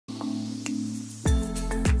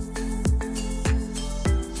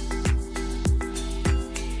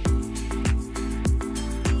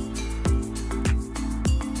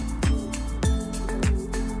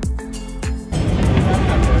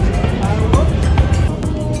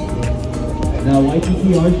Now,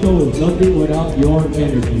 Waikiki, our show is nothing without your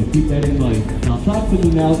energy. Keep that in mind. Now, talk to me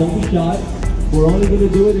now. Don't be shy. We're only going to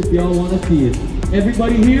do it if y'all want to see it.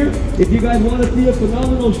 Everybody here, if you guys want to see a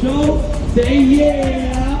phenomenal show, say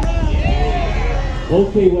yeah!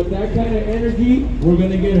 Okay, with that kind of energy, we're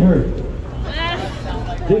going to get hurt.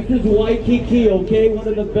 This is Waikiki, okay? One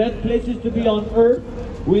of the best places to be on Earth.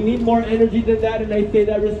 We need more energy than that, and I say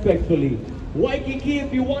that respectfully. Waikiki,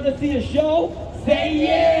 if you want to see a show, say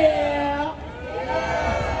yeah!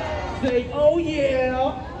 Say oh yeah!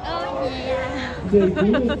 Oh yeah! Say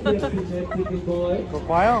do it, Mexican boy. Có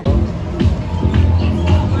quái không?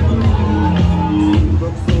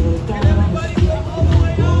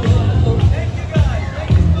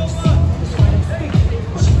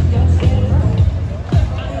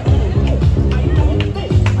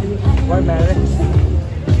 Quay mẹ đi.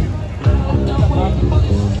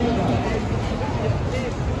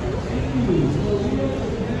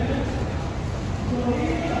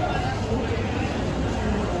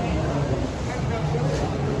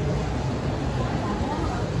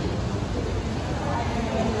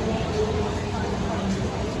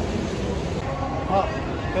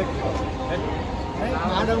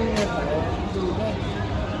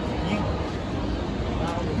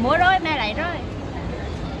 Mua rồi, mẹ lấy rồi.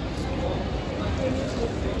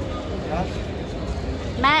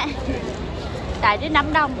 Mẹ, tại đến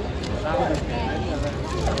 5 đồng.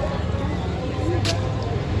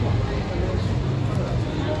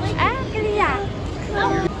 À, cái gì à?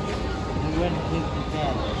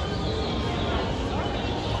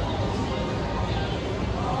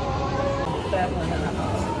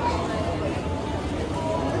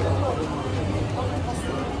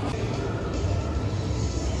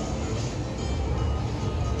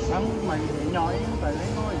 Ăn mày nhói phải lấy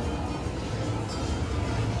thôi.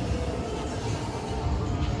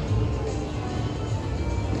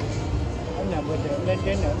 Ở nhà vừa chịu lên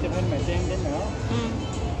trên nữa, chụp hình mày trên nữa.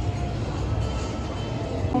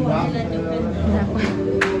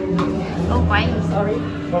 Ông quay. Sorry.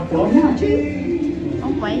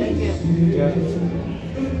 Ông quay. Yeah.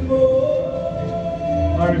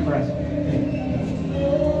 Very impressive.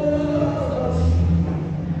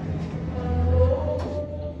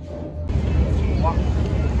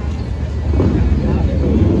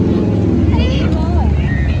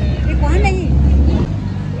 Cái quán này.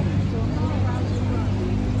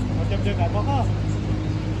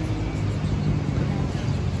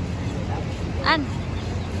 Anh.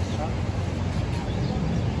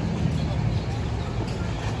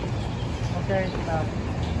 Okay.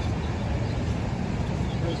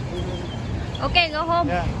 Ok, go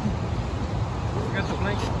home. Yeah. Get the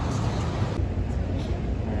plate.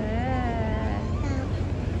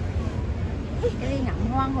 Cái ly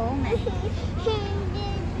ngậm hoang hổ này.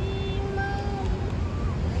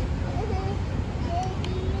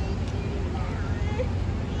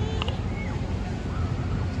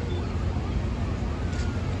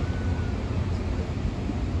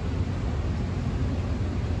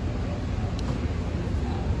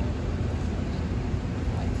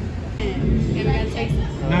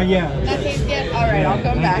 Now, yeah. That's it, yeah. All right, I'll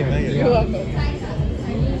come back. You're welcome.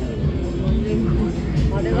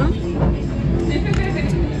 Một đứa.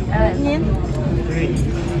 Nhiên.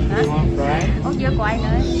 Hả? Ủa chưa quay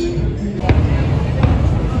nữa.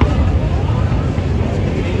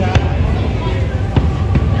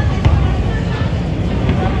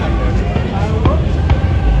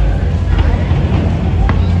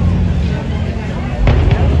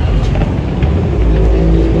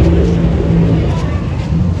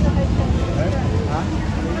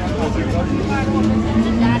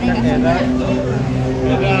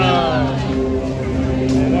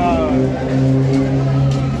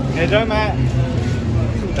 Để rồi mẹ.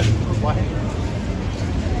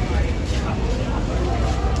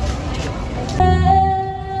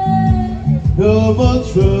 No more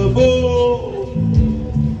trouble.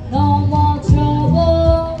 No more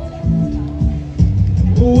trouble.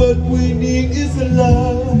 What we need is a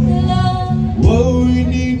love. What we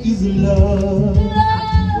need is a love.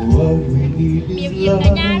 What we need is love.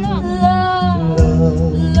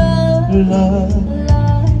 Love.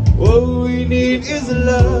 What we need is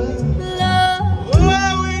love.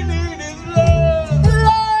 What we need is love.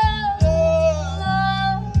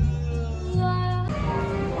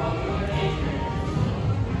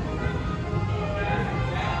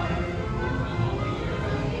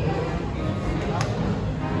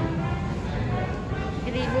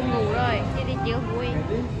 Chị đi buồn ngủ rồi, chị đi chưa vui.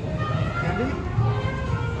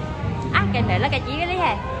 À, cái này là cái gì cái đấy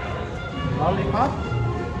hả? Lollipop.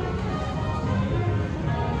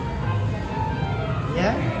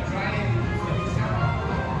 Yeah.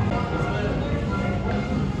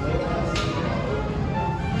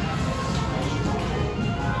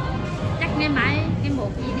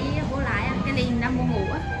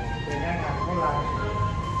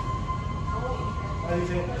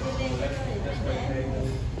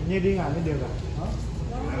 Như đi ngồi mới được à?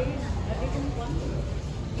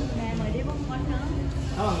 Nè, mời đi bông quanh nữa.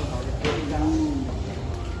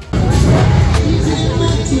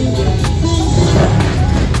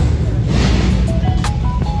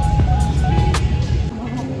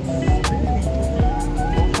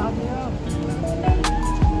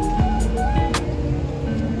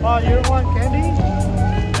 Oh, you don't want candy?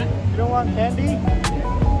 You don't want candy?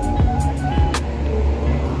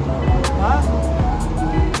 Huh?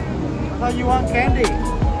 I thought you want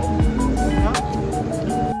candy.